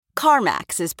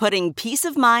CarMax is putting peace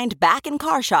of mind back in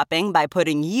car shopping by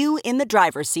putting you in the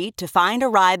driver's seat to find a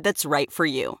ride that's right for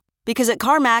you. Because at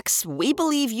CarMax, we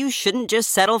believe you shouldn't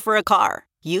just settle for a car.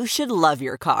 You should love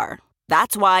your car.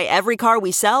 That's why every car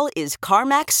we sell is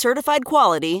CarMax certified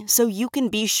quality, so you can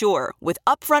be sure with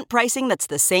upfront pricing that's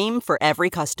the same for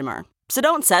every customer. So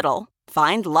don't settle.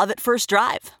 Find love at first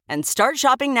drive and start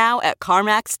shopping now at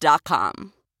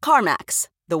CarMax.com. CarMax,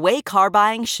 the way car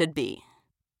buying should be.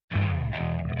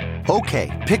 Okay,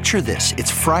 picture this.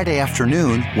 It's Friday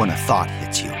afternoon when a thought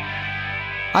hits you.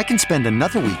 I can spend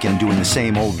another weekend doing the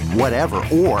same old whatever,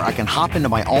 or I can hop into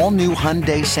my all-new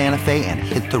Hyundai Santa Fe and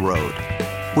hit the road.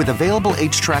 With available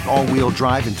H-Track all-wheel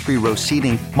drive and 3-row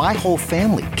seating, my whole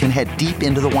family can head deep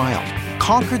into the wild.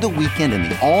 Conquer the weekend in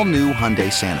the all-new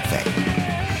Hyundai Santa Fe.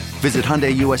 Visit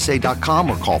HyundaiUSA.com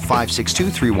or call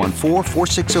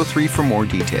 562-314-4603 for more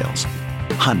details.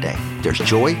 Hyundai, there's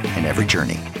joy in every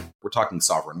journey. We're talking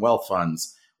sovereign wealth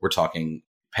funds. We're talking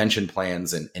pension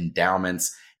plans and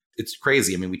endowments. It's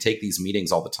crazy. I mean, we take these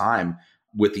meetings all the time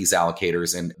with these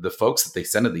allocators, and the folks that they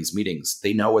send to these meetings,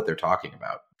 they know what they're talking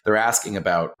about. They're asking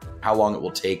about how long it will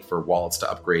take for wallets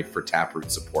to upgrade for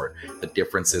Taproot support, the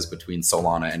differences between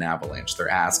Solana and Avalanche.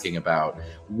 They're asking about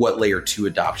what layer 2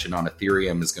 adoption on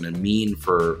Ethereum is going to mean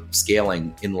for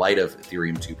scaling in light of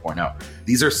Ethereum 2.0.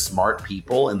 These are smart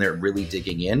people and they're really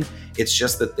digging in. It's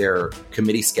just that their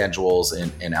committee schedules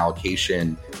and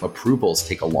allocation approvals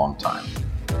take a long time.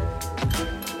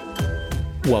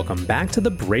 Welcome back to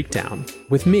The Breakdown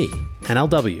with me,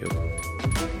 NLW.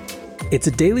 It's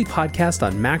a daily podcast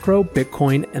on macro,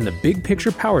 Bitcoin, and the big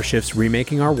picture power shifts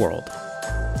remaking our world.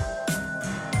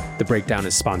 The Breakdown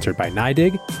is sponsored by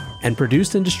NYDIG and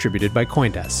produced and distributed by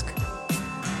CoinDesk.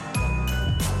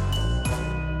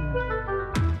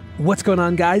 What's going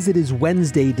on, guys? It is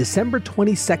Wednesday, December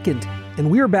 22nd, and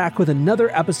we are back with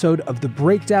another episode of The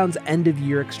Breakdown's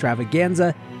end-of-year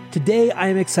extravaganza. Today, I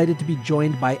am excited to be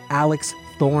joined by Alex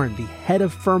Thorn, the head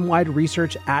of firm-wide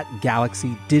research at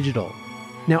Galaxy Digital.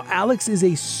 Now, Alex is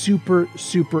a super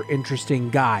interesting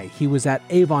guy. He was at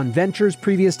Avon Ventures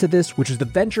previous to this, which is the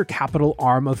venture capital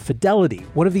arm of Fidelity,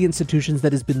 one of the institutions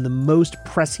that has been the most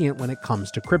prescient when it comes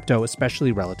to crypto,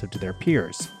 especially relative to their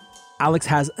peers. Alex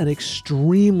has an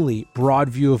extremely broad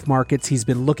view of markets. He's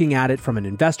been looking at it from an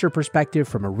investor perspective,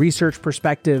 from a research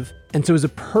perspective, and so is a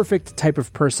perfect type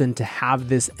of person to have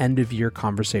this end-of-year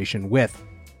conversation with.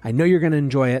 I know you're going to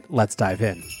enjoy it. Let's dive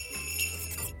in.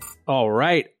 All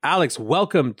right, Alex,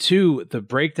 welcome to The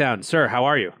Breakdown. Sir, how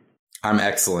are you? I'm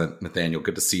excellent, Nathaniel.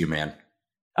 Good to see you, man.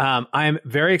 I'm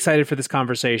very excited for this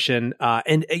conversation.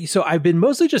 And so I've been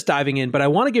mostly just diving in, but I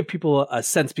want to give people a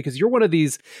sense because you're one of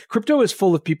these, crypto is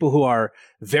full of people who are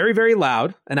very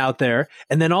loud and out there,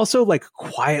 and then also like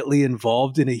quietly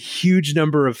involved in a huge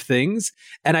number of things.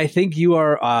 And I think you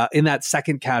are in that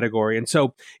second category. And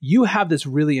so you have this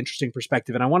really interesting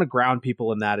perspective, and I want to ground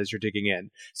people in that as you're digging in.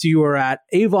 So you were at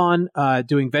Avon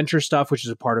doing venture stuff, which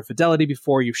is a part of Fidelity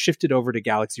before. You've shifted over to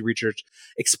Galaxy Research.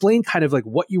 Explain kind of like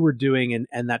what you were doing and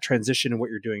that transition and what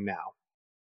you're doing now.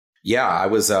 Yeah, I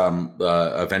was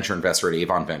a venture investor at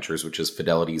Avon Ventures, which is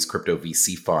Fidelity's crypto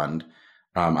VC fund.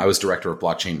 I was director of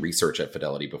blockchain research at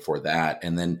Fidelity before that.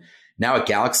 And then now at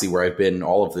Galaxy, where I've been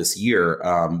all of this year,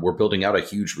 we're building out a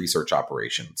huge research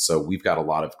operation. So we've got a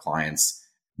lot of clients,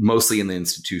 mostly in the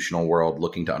institutional world,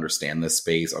 looking to understand this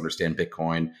space, understand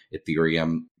Bitcoin,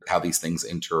 Ethereum, how these things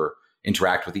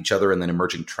interact with each other, and then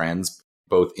emerging trends,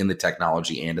 both in the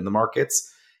technology and in the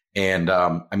markets. And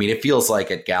I mean, it feels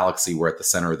like at Galaxy, we're at the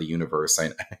center of the universe.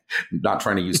 I'm not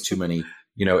trying to use too many,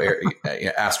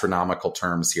 astronomical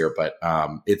terms here, but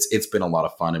it's been a lot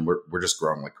of fun, and we're just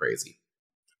growing like crazy.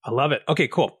 I love it. Okay,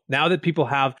 cool. Now that people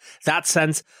have that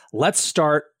sense, let's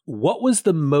start. What was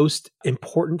the most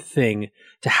important thing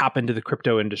to happen to the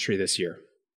crypto industry this year?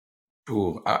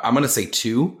 Ooh, I'm going to say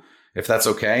two, if that's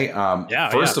okay.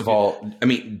 First of all, I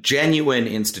mean, genuine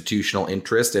institutional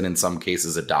interest and in some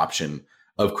cases adoption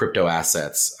of crypto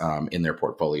assets in their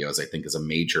portfolios, I think is a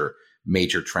major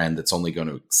trend that's only going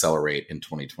to accelerate in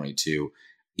 2022.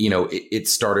 It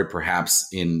started perhaps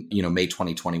in, May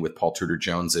 2020 with Paul Tudor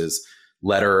Jones's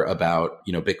letter about,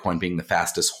 Bitcoin being the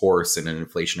fastest horse in an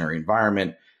inflationary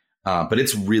environment. But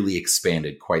it's really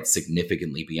expanded quite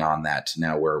significantly beyond that to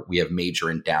now where we have major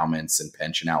endowments and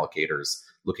pension allocators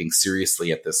looking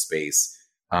seriously at this space.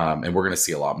 And we're going to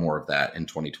see a lot more of that in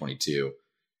 2022.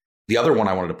 The other one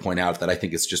I wanted to point out that I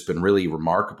think has just been really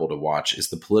remarkable to watch is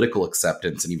the political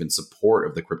acceptance and even support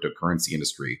of the cryptocurrency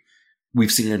industry.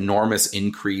 We've seen an enormous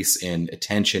increase in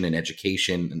attention and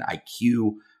education and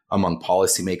IQ among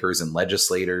policymakers and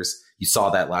legislators. You saw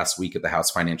that last week at the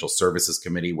House Financial Services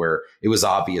Committee, where it was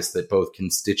obvious that both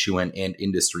constituent and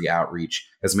industry outreach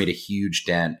has made a huge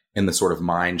dent in the sort of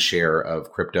mind share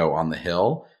of crypto on the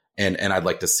Hill. And I'd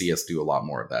like to see us do a lot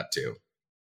more of that too.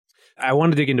 I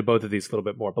want to dig into both of these a little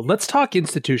bit more, but let's talk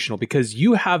institutional, because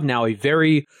you have now a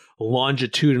very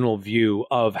longitudinal view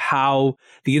of how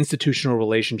the institutional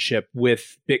relationship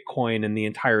with Bitcoin and the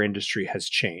entire industry has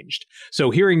changed.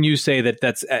 So hearing you say that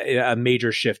that's a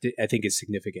major shift, I think is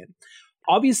significant.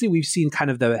 Obviously, we've seen kind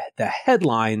of the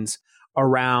headlines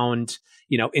around,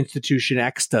 institution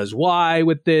X does Y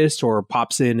with this or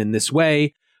pops in this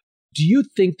way. Do you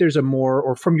think there's a more,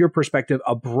 or from your perspective,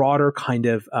 a broader kind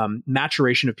of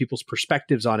maturation of people's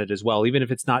perspectives on it as well, even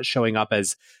if it's not showing up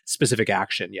as specific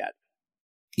action yet?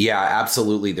 Yeah,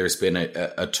 absolutely. There's been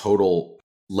a total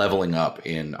leveling up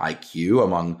in IQ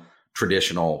among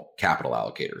traditional capital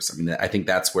allocators. I mean, I think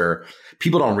that's where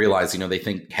people don't realize, they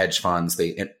think hedge funds,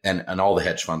 and all the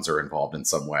hedge funds are involved in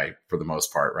some way for the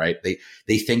most part, right?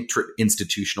 They think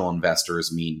institutional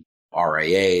investors mean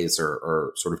RIAs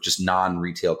or sort of just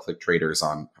non-retail click traders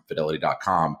on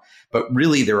Fidelity.com. But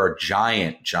really, there are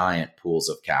giant pools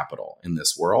of capital in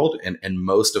this world. And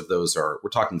most of those we're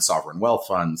talking sovereign wealth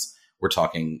funds, we're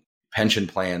talking pension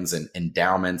plans and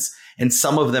endowments. And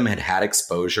some of them had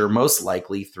exposure, most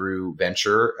likely through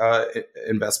venture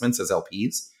investments as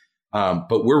LPs.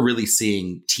 But we're really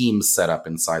seeing teams set up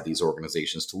inside these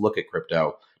organizations to look at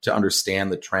crypto, to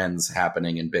understand the trends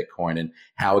happening in Bitcoin and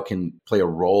how it can play a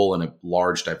role in a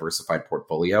large diversified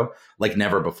portfolio like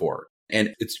never before.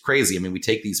 And it's crazy. I mean, we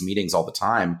take these meetings all the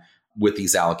time with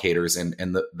these allocators,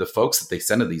 and the folks that they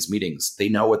send to these meetings, they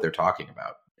know what they're talking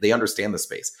about. They understand the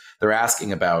space. They're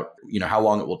asking about, how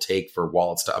long it will take for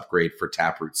wallets to upgrade for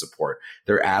Taproot support.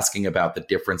 They're asking about the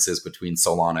differences between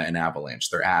Solana and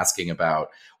Avalanche. They're asking about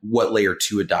what layer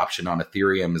 2 adoption on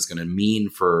Ethereum is going to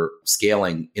mean for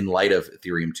scaling in light of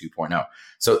Ethereum 2.0.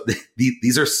 So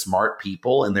these are smart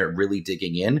people, and they're really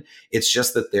digging in. It's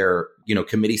just that their,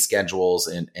 committee schedules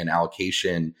and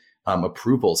allocation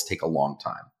approvals take a long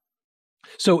time.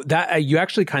 So that you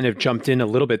actually kind of jumped in a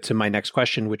little bit to my next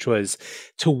question, which was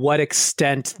to what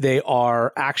extent they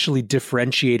are actually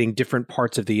differentiating different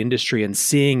parts of the industry and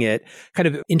seeing it, kind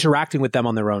of interacting with them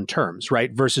on their own terms,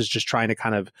 right? Versus just trying to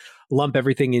kind of lump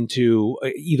everything into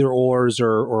either ors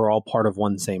or all part of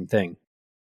one same thing.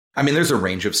 I mean, there's a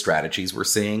range of strategies we're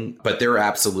seeing, but they're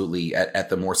absolutely at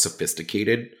the more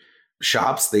sophisticated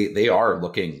shops. They are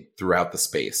looking throughout the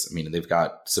space. I mean, they've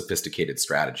got sophisticated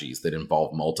strategies that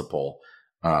involve multiple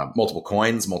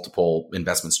coins, multiple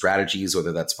investment strategies,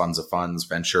 whether that's funds of funds,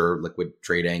 venture, liquid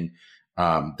trading.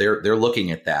 They're looking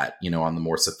at that, on the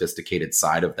more sophisticated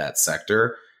side of that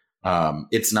sector.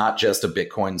 It's not just a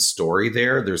Bitcoin story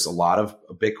there. There's a lot of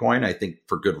Bitcoin, I think,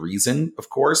 for good reason, of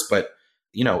course, but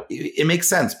it makes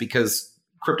sense because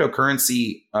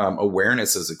cryptocurrency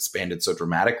awareness has expanded so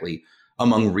dramatically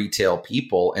among retail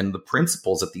people, and the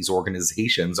principals at these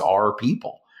organizations are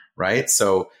people, right?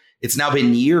 So it's now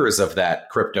been years of that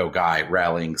crypto guy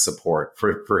rallying support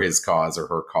for his cause or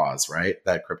her cause, right?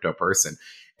 That crypto person.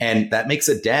 And that makes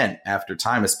a dent after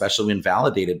time, especially when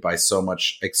validated by so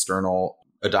much external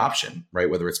adoption, right?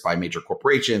 Whether it's by major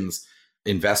corporations,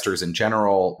 investors in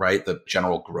general, right? The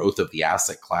general growth of the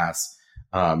asset class.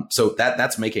 So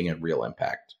that's making a real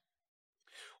impact.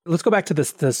 Let's go back to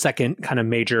the second kind of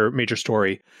major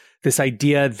story. This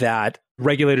idea that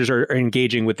regulators are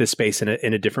engaging with this space in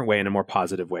a different way, in a more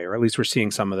positive way, or at least we're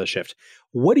seeing some of the shift.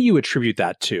 What do you attribute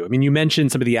that to? I mean, you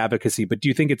mentioned some of the advocacy, but do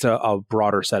you think it's a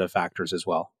broader set of factors as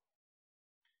well?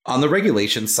 On the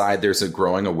regulation side, there's a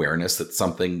growing awareness that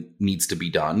something needs to be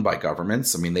done by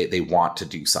governments. I mean, they want to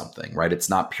do something, right? It's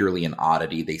not purely an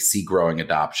oddity. They see growing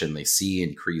adoption. They see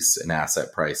increase in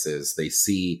asset prices. They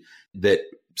see that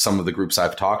some of the groups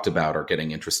I've talked about are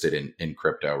getting interested in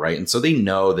crypto, right? And so they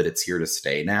know that it's here to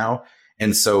stay now.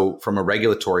 And so from a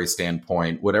regulatory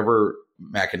standpoint, whatever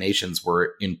machinations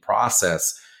were in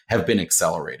process have been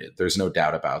accelerated. There's no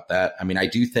doubt about that. I mean, I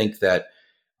do think that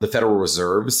the Federal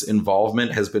Reserve's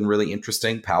involvement has been really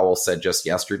interesting. Powell said just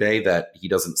yesterday that he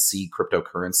doesn't see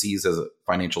cryptocurrencies as a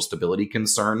financial stability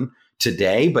concern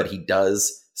today, but he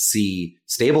does see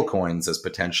stablecoins as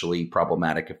potentially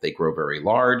problematic if they grow very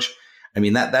large. I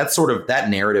mean, that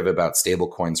narrative about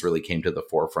stablecoins really came to the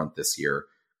forefront this year.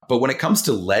 But when it comes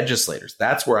to legislators,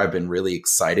 that's where I've been really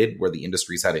excited, where the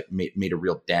industry's made a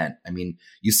real dent. I mean,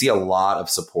 you see a lot of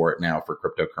support now for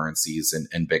cryptocurrencies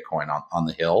and Bitcoin on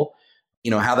the Hill.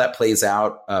 How that plays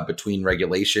out between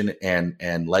regulation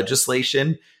and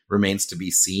legislation remains to be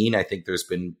seen. I think there's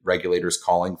been regulators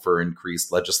calling for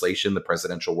increased legislation. The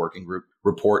Presidential Working Group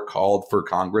report called for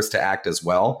Congress to act as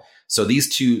well. So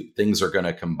these two things are going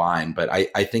to combine. But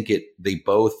I think they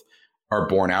both are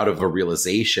born out of a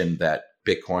realization that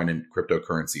Bitcoin and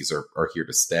cryptocurrencies are here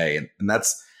to stay. And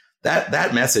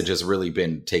that message has really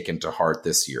been taken to heart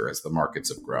this year as the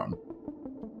markets have grown.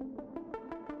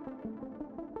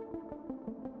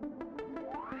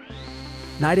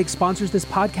 NYDIG sponsors this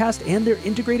podcast, and they're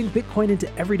integrating Bitcoin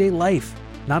into everyday life,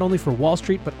 not only for Wall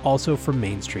Street, but also for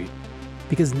Main Street.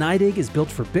 Because NYDIG is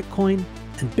built for Bitcoin,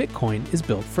 and Bitcoin is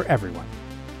built for everyone.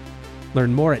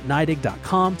 Learn more at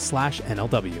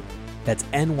NYDIG.com/NLW. That's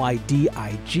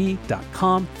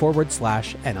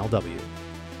NYDIG.com/NLW.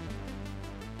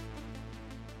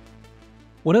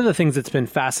 One of the things that's been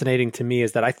fascinating to me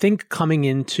is that I think coming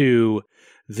into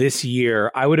this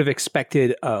year, I would have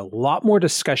expected a lot more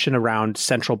discussion around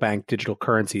central bank digital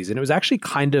currencies. And it was actually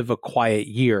kind of a quiet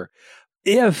year.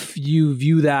 If you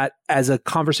view that as a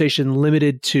conversation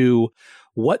limited to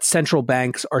what central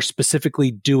banks are specifically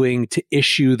doing to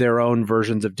issue their own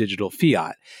versions of digital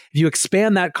fiat, if you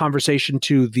expand that conversation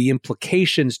to the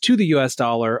implications to the US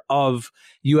dollar of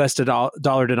US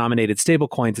dollar denominated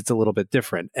stablecoins, it's a little bit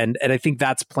different. And I think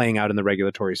that's playing out in the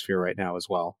regulatory sphere right now as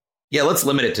well. Yeah, let's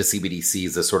limit it to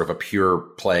CBDCs as sort of a pure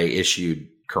play issued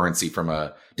currency from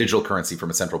a digital currency from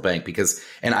a central bank, because,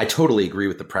 and I totally agree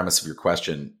with the premise of your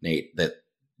question, Nate, that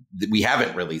we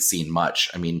haven't really seen much.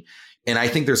 I mean, and I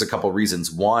think there's a couple of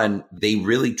reasons. One, they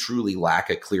really truly lack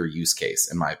a clear use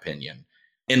case, in my opinion,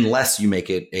 unless you make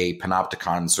it a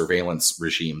panopticon surveillance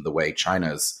regime, the way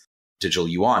China's digital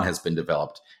yuan has been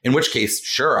developed, in which case,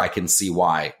 sure, I can see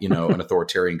why, an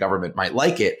authoritarian government might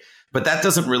like it. But that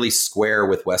doesn't really square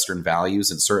with Western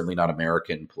values and certainly not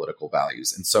American political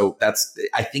values. And so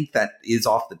I think that is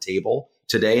off the table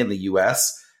today in the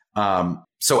US.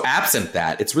 So absent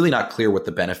that, it's really not clear what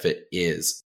the benefit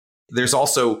is. There's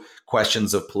also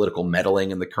questions of political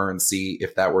meddling in the currency,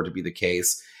 if that were to be the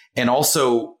case. And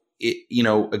also,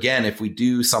 again, if we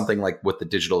do something like what the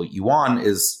digital yuan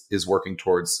is working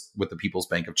towards with the People's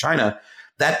Bank of China,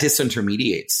 that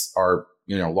disintermediates our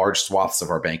large swaths of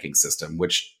our banking system,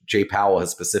 which Jay Powell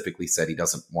has specifically said he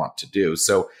doesn't want to do.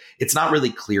 So it's not really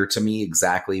clear to me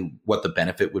exactly what the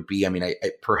benefit would be. I mean,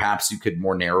 perhaps you could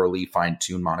more narrowly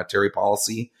fine-tune monetary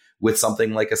policy with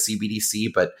something like a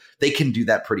CBDC, but they can do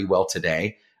that pretty well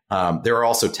today. There are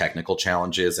also technical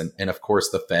challenges. And of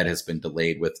course, the Fed has been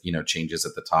delayed with, changes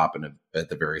at the top and at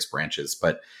the various branches.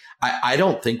 But I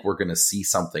don't think we're going to see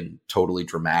something totally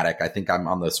dramatic. I think I'm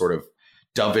on the sort of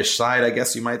dovish side, I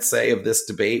guess you might say, of this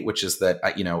debate, which is that,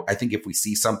 I think if we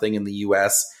see something in the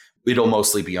US, it'll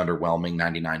mostly be underwhelming.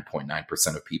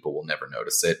 99.9% of people will never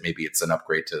notice it. Maybe it's an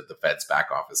upgrade to the Fed's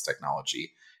back office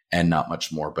technology and not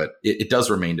much more, but it does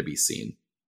remain to be seen.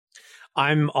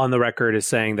 I'm on the record as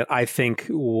saying that I think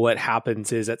what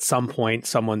happens is at some point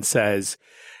someone says,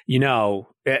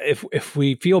 if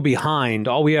we feel behind,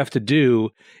 all we have to do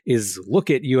is look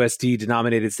at USD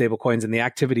denominated stablecoins and the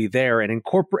activity there and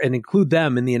incorporate and include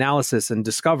them in the analysis and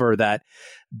discover that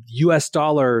US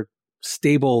dollar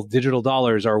stable digital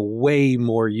dollars are way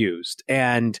more used.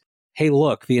 And hey,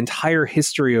 look, the entire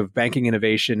history of banking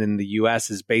innovation in the US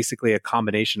is basically a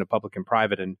combination of public and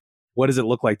private. And what does it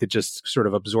look like to just sort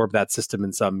of absorb that system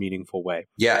in some meaningful way?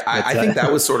 Yeah, I think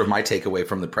that was sort of my takeaway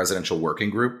from the Presidential Working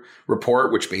Group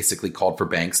report, which basically called for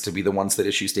banks to be the ones that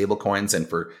issue stablecoins and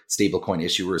for stablecoin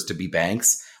issuers to be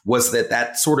banks, was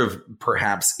that sort of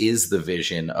perhaps is the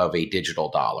vision of a digital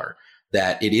dollar,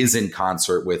 that it is in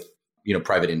concert with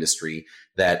private industry,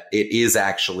 that it is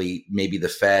actually maybe the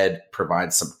Fed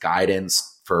provides some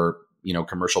guidance for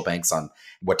commercial banks on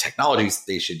what technologies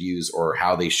they should use or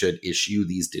how they should issue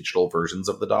these digital versions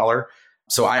of the dollar.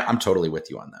 So I'm totally with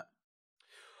you on that.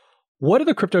 What are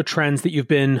the crypto trends that you've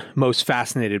been most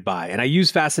fascinated by? And I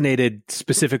use fascinated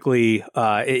specifically,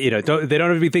 they don't have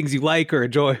to be things you like or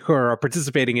enjoy or are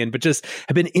participating in, but just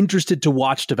have been interested to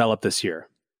watch develop this year.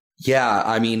 Yeah,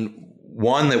 I mean,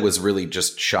 one that was really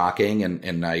just shocking,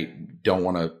 and I don't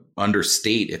want to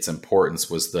understate its importance,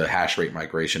 was the hash rate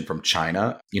migration from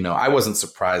China. I wasn't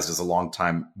surprised as a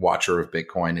longtime watcher of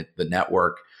Bitcoin at the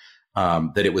network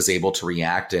that it was able to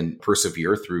react and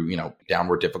persevere through,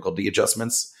 downward difficulty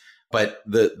adjustments. But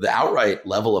the outright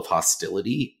level of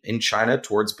hostility in China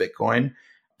towards Bitcoin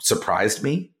surprised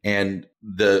me. And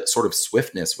the sort of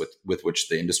swiftness with which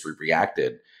the industry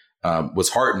reacted was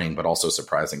heartening, but also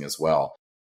surprising as well.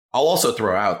 I'll also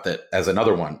throw out that as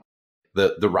another one,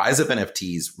 the rise of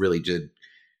NFTs really did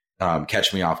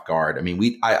catch me off guard. I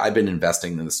mean, I've been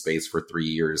investing in the space for 3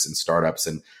 years in startups,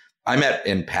 and I met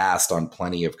and passed on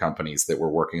plenty of companies that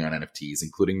were working on NFTs,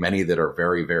 including many that are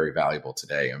very, very valuable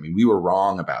today. I mean, we were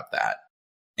wrong about that.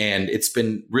 And it's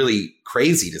been really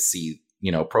crazy to see,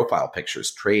 profile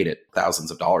pictures trade at thousands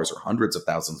of dollars or hundreds of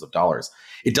thousands of dollars.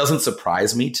 It doesn't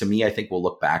surprise me. To me, I think we'll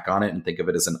look back on it and think of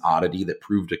it as an oddity that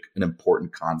proved an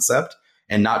important concept,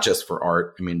 and not just for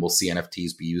art. I mean, we'll see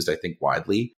NFTs be used, I think,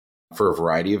 widely for a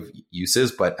variety of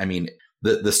uses. But I mean,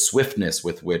 the swiftness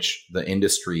with which the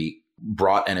industry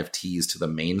brought NFTs to the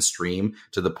mainstream,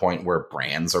 to the point where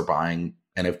brands are buying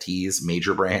NFTs,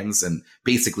 major brands, and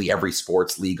basically every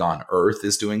sports league on earth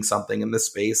is doing something in this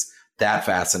space. That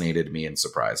fascinated me and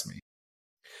surprised me.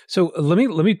 So let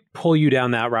me pull you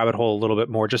down that rabbit hole a little bit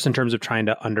more, just in terms of trying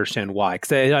to understand why,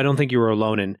 because I don't think you were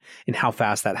alone in how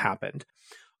fast that happened.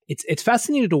 It's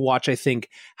fascinating to watch, I think,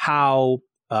 how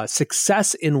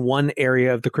success in one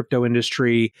area of the crypto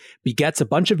industry begets a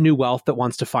bunch of new wealth that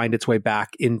wants to find its way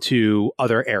back into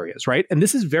other areas, right? And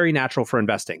this is very natural for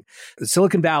investing.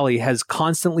 Silicon Valley has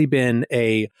constantly been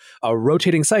a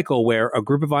rotating cycle where a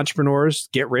group of entrepreneurs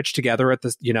get rich together at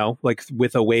this, like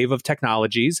with a wave of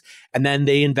technologies, and then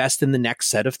they invest in the next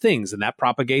set of things, and that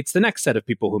propagates the next set of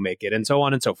people who make it, and so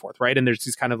on and so forth, right? And there's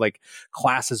these kind of like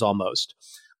classes almost.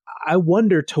 I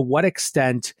wonder to what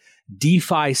extent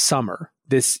DeFi summer,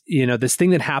 this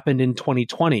thing that happened in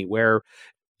 2020, where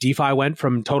DeFi went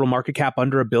from total market cap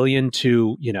under $1 billion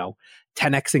to,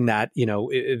 10xing that,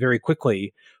 very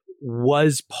quickly,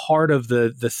 was part of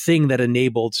the thing that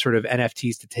enabled sort of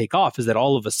NFTs to take off. Is that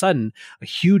all of a sudden a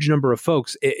huge number of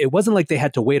folks, it wasn't like they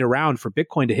had to wait around for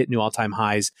Bitcoin to hit new all-time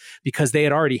highs, because they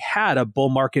had already had a bull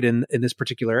market in this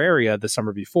particular area the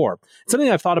summer before. It's something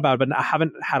I've thought about, but I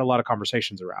haven't had a lot of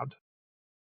conversations around.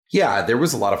 Yeah, there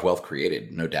was a lot of wealth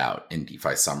created, no doubt, in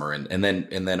DeFi summer, and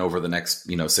then over the next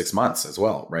 6 months as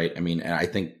well, right? I mean, and I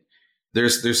think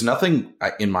there's nothing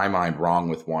in my mind wrong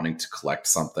with wanting to collect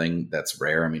something that's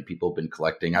rare. I mean, people have been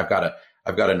collecting. I've got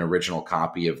an original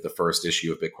copy of the first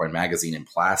issue of Bitcoin Magazine in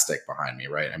plastic behind me,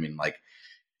 right? I mean, like,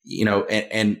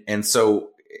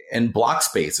 and block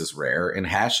space is rare, and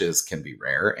hashes can be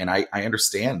rare, and I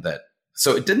understand that.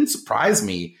 So it didn't surprise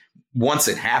me once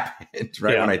it happened,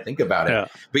 right? Yeah. When I think about it. Yeah.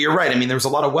 But you're right. I mean, there was a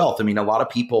lot of wealth. I mean, a lot of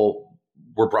people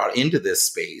were brought into this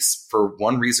space for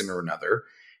one reason or another.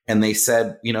 And they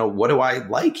said, what do I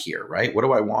like here, right? What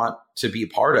do I want to be a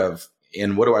part of?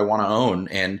 And what do I want to own?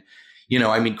 And,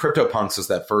 I mean, CryptoPunks was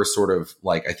that first sort of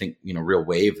like, I think, real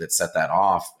wave that set that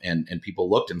off. And people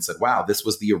looked and said, wow, this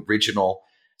was the original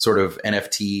sort of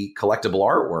NFT collectible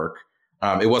artwork.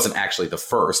 It wasn't actually the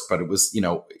first, but it was,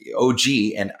 OG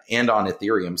and on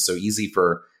Ethereum. So easy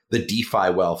for the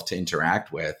DeFi wealth to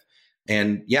interact with.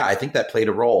 And yeah, I think that played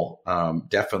a role.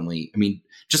 Definitely. I mean,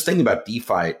 just thinking about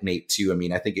DeFi, Nate, too. I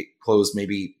mean, I think it closed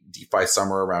maybe DeFi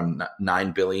summer around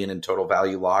 9 billion in total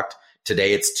value locked.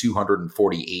 Today it's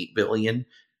 248 billion.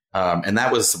 And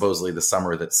that was supposedly the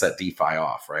summer that set DeFi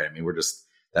off, right? I mean,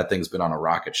 that thing's been on a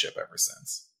rocket ship ever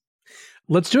since.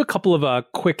 Let's do a couple of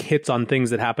quick hits on things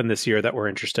that happened this year that were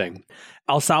interesting.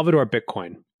 El Salvador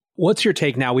Bitcoin. What's your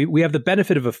take now? We have the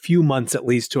benefit of a few months at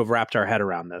least to have wrapped our head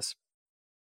around this.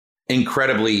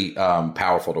 Incredibly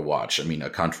powerful to watch. I mean, a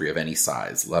country of any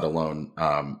size, let alone,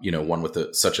 one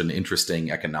with such an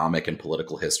interesting economic and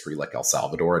political history like El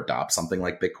Salvador, adopt something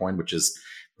like Bitcoin, which is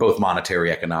both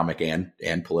monetary, economic,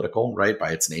 and political, right,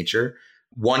 by its nature.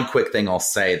 One quick thing I'll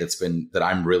say that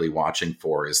I'm really watching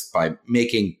for is by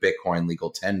making Bitcoin legal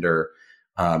tender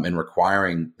and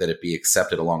requiring that it be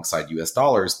accepted alongside US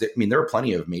dollars. I mean, there are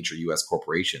plenty of major US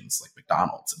corporations like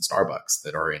McDonald's and Starbucks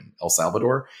that are in El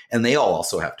Salvador, and they all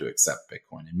also have to accept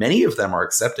Bitcoin. And many of them are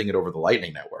accepting it over the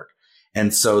Lightning Network.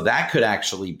 And so that could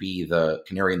actually be the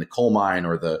canary in the coal mine,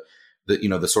 or the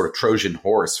sort of Trojan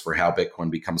horse for how Bitcoin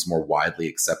becomes more widely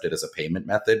accepted as a payment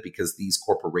method, because these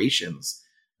corporations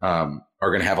are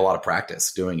going to have a lot of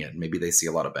practice doing it. And maybe they see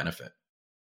a lot of benefit.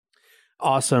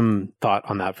 Awesome thought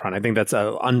on that front. I think that's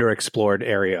an underexplored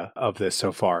area of this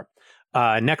so far.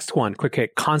 Next one, quick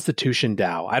hit, Constitution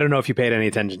DAO. I don't know if you paid any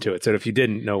attention to it. So if you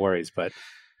didn't, no worries. But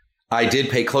I did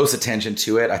pay close attention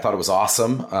to it. I thought it was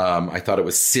awesome. I thought it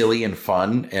was silly and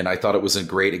fun. And I thought it was a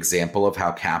great example of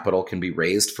how capital can be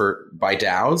raised by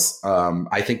DAOs.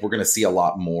 I think we're going to see a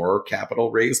lot more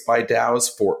capital raised by DAOs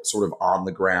for sort of on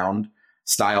the ground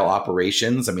style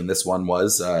operations. I mean, this one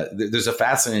was, there's a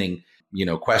fascinating,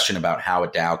 question about how a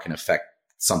DAO can affect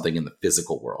something in the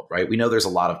physical world, right? We know there's a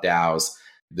lot of DAOs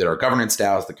that are governance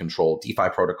DAOs that control DeFi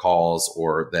protocols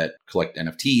or that collect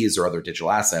NFTs or other digital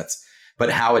assets. But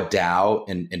how a DAO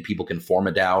and people can form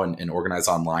a DAO and organize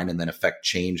online and then affect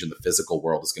change in the physical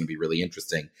world is going to be really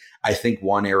interesting. I think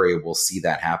one area we'll see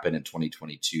that happen in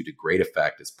 2022 to great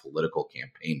effect is political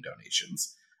campaign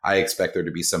donations. I expect there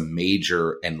to be some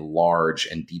major and large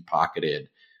and deep-pocketed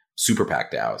super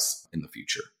PAC DAOs in the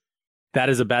future. That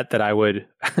is a bet that I would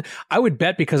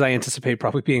bet because I anticipate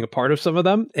probably being a part of some of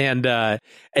them. And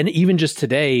even just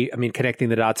today, I mean, connecting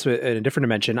the dots in a different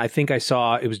dimension, I think I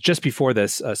saw, it was just before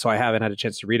this, so I haven't had a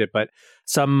chance to read it, but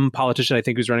some politician I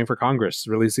think who's running for Congress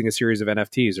releasing a series of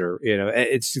NFTs, or,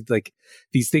 it's like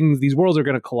these worlds are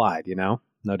going to collide, no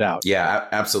doubt. Yeah,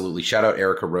 absolutely. Shout out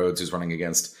Erica Rhodes, who's running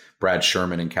against Brad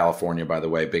Sherman in California, by the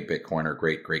way, big Bitcoiner,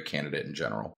 great candidate in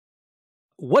general.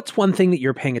 What's one thing that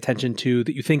you're paying attention to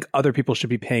that you think other people should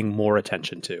be paying more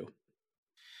attention to?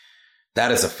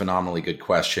 That is a phenomenally good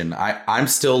question. I'm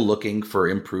still looking for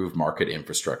improved market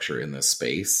infrastructure in this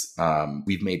space.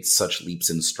 We've made such leaps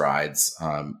and strides.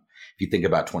 If you think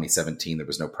about 2017, there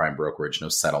was no prime brokerage, no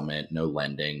settlement, no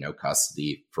lending, no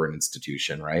custody for an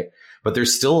institution, right? But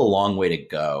there's still a long way to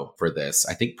go for this.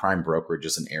 I think prime brokerage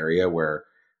is an area where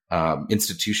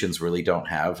institutions really don't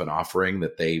have an offering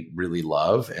that they really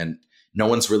love, and no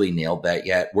one's really nailed that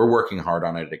yet. We're working hard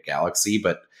on it at Galaxy,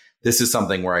 but this is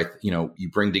something where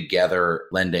you bring together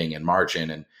lending and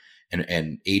margin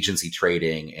and agency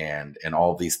trading and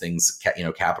all of these things,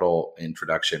 capital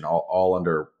introduction, all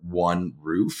under one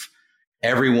roof.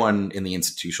 Everyone in the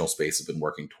institutional space has been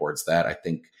working towards that. I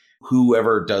think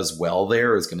whoever does well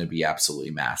there is going to be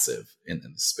absolutely massive in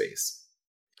the space.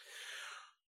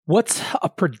 What's a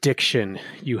prediction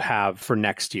you have for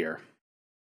next year?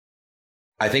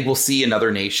 I think we'll see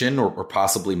another nation or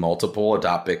possibly multiple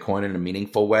adopt Bitcoin in a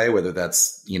meaningful way, whether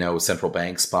that's, central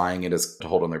banks buying it as to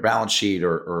hold on their balance sheet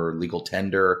or legal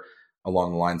tender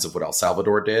along the lines of what El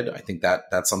Salvador did. I think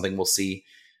that's something we'll see.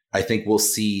 I think we'll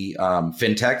see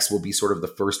fintechs will be sort of the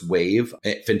first wave,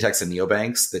 fintechs and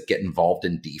neobanks that get involved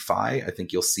in DeFi. I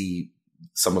think you'll see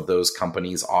some of those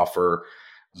companies offer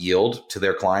yield to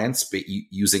their clients, but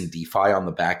using DeFi on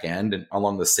the back end. And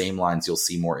along the same lines, you'll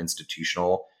see more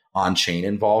institutional on-chain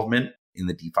involvement in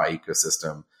the DeFi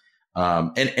ecosystem.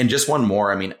 And just one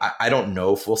more, I don't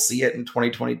know if we'll see it in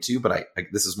 2022, but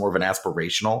this is more of an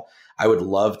aspirational. I would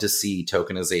love to see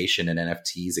tokenization and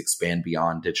NFTs expand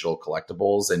beyond digital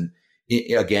collectibles and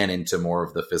again into more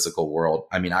of the physical world.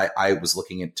 I was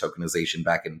looking at tokenization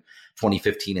back in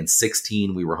 2015 and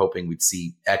 16. We were hoping we'd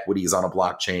see equities on a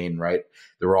blockchain, right?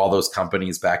 There were all those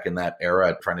companies back in that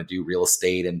era trying to do real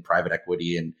estate and private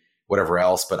equity and whatever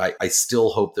else. But I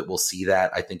still hope that we'll see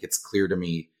that. I think it's clear to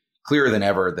me, clearer than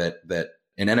ever, that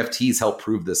and NFTs help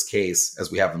prove this case as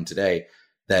we have them today,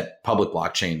 that public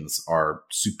blockchains are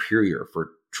superior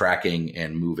for tracking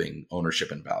and moving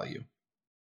ownership and value.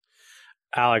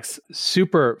 Alex,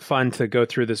 super fun to go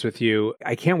through this with you.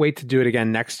 I can't wait to do it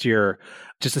again next year.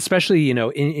 Just especially,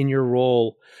 in your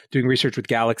role doing research with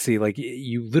Galaxy, like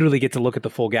you literally get to look at the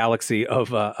full galaxy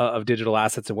of digital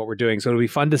assets and what we're doing. So it'll be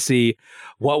fun to see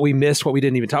what we missed, what we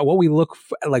didn't even talk, what we look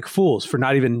like fools for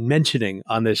not even mentioning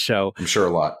on this show. I'm sure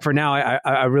a lot. For now,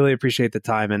 I really appreciate the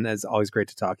time, and it's always great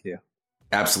to talk to you.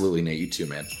 Absolutely, Nate. You too,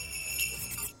 man.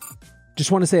 Just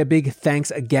want to say a big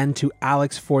thanks again to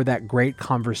Alex for that great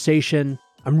conversation.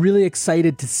 I'm really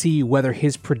excited to see whether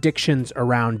his predictions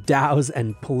around DAOs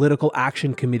and political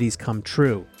action committees come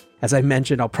true. As I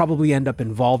mentioned, I'll probably end up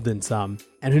involved in some,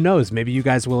 and who knows, maybe you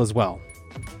guys will as well.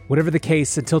 Whatever the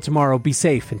case, until tomorrow, be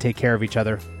safe and take care of each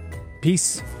other.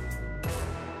 Peace.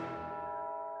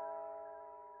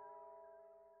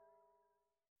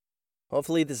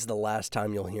 Hopefully this is the last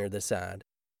time you'll hear this ad.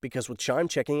 Because with Chime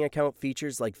checking account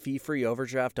features like fee-free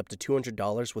overdraft up to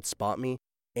 $200 with SpotMe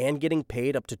and getting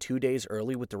paid up to 2 days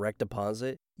early with direct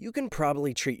deposit, you can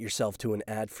probably treat yourself to an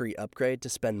ad-free upgrade to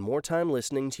spend more time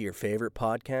listening to your favorite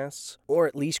podcasts, or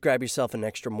at least grab yourself an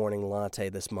extra morning latte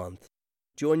this month.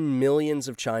 Join millions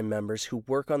of Chime members who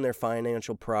work on their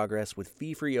financial progress with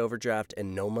fee-free overdraft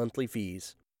and no monthly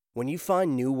fees. When you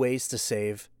find new ways to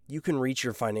save, you can reach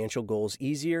your financial goals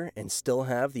easier and still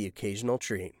have the occasional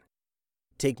treat.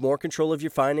 Take more control of your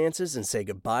finances and say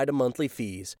goodbye to monthly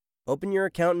fees. Open your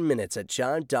account in minutes at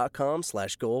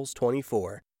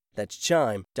chime.com/goals24. That's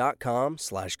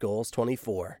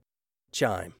chime.com/goals24.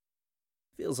 Chime.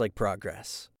 Feels like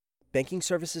progress. Banking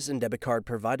services and debit card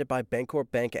provided by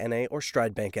Bancorp Bank N.A. or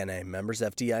Stride Bank N.A. Members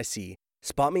FDIC.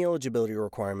 SpotMe eligibility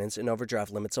requirements and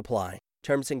overdraft limits apply.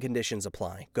 Terms and conditions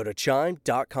apply. Go to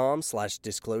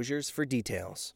chime.com/disclosures for details.